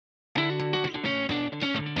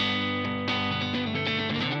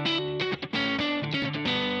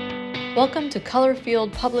Welcome to Color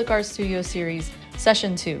Field Public Art Studio Series,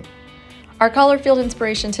 Session 2. Our color field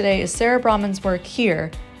inspiration today is Sarah Braman's work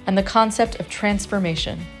Here and the concept of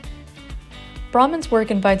transformation. Braman's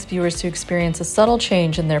work invites viewers to experience a subtle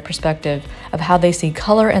change in their perspective of how they see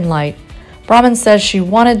color and light. Braman says she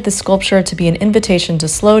wanted the sculpture to be an invitation to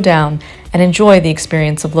slow down and enjoy the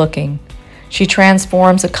experience of looking. She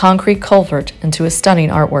transforms a concrete culvert into a stunning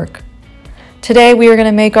artwork. Today, we are going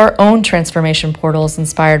to make our own transformation portals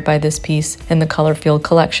inspired by this piece in the Color Field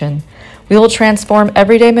collection. We will transform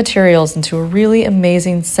everyday materials into a really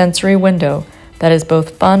amazing sensory window that is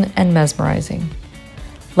both fun and mesmerizing.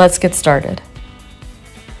 Let's get started.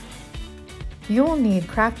 You will need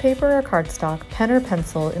craft paper or cardstock, pen or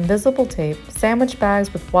pencil, invisible tape, sandwich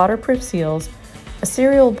bags with waterproof seals, a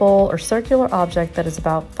cereal bowl or circular object that is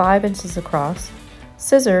about 5 inches across,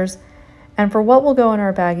 scissors, and for what will go in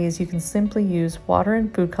our baggies, you can simply use water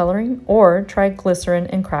and food coloring or try glycerin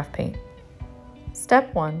and craft paint.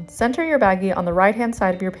 Step 1. Center your baggie on the right-hand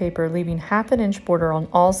side of your paper, leaving 1/2 inch border on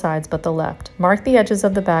all sides but the left. Mark the edges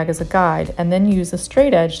of the bag as a guide and then use a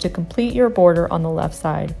straight edge to complete your border on the left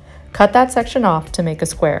side. Cut that section off to make a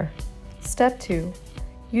square. Step 2.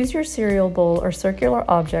 Use your cereal bowl or circular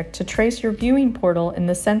object to trace your viewing portal in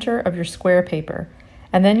the center of your square paper,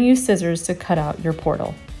 and then use scissors to cut out your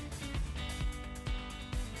portal.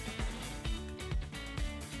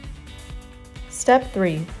 Step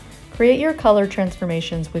 3. Create your color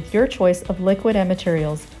transformations with your choice of liquid and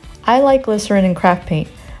materials. I like glycerin and craft paint,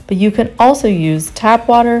 but you can also use tap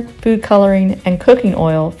water, food coloring, and cooking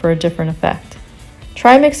oil for a different effect.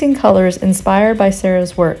 Try mixing colors inspired by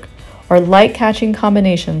Sarah's work, or light-catching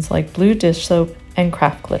combinations like blue dish soap and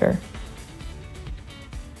craft glitter.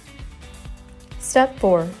 Step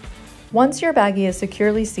 4. Once your baggie is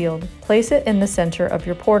securely sealed, place it in the center of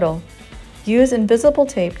your portal. Use invisible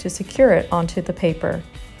tape to secure it onto the paper.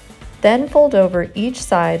 Then fold over each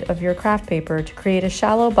side of your craft paper to create a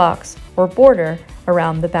shallow box or border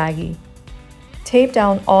around the baggie. Tape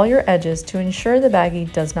down all your edges to ensure the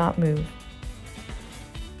baggie does not move.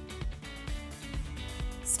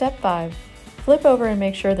 Step 5. Flip over and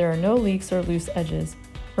make sure there are no leaks or loose edges.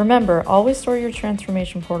 Remember, always store your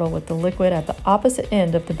transformation portal with the liquid at the opposite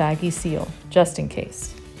end of the baggie seal, just in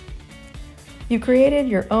case. You created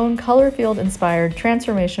your own color field inspired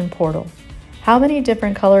transformation portal. How many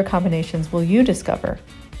different color combinations will you discover?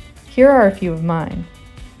 Here are a few of mine.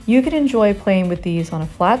 You can enjoy playing with these on a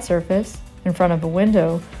flat surface, in front of a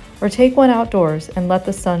window, or take one outdoors and let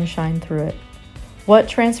the sun shine through it. What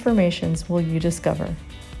transformations will you discover?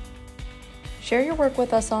 Share your work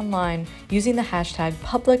with us online using the hashtag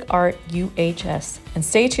 #PublicArtUHS, and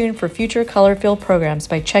stay tuned for future color field programs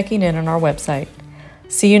by checking in on our website.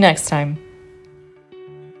 See you next time.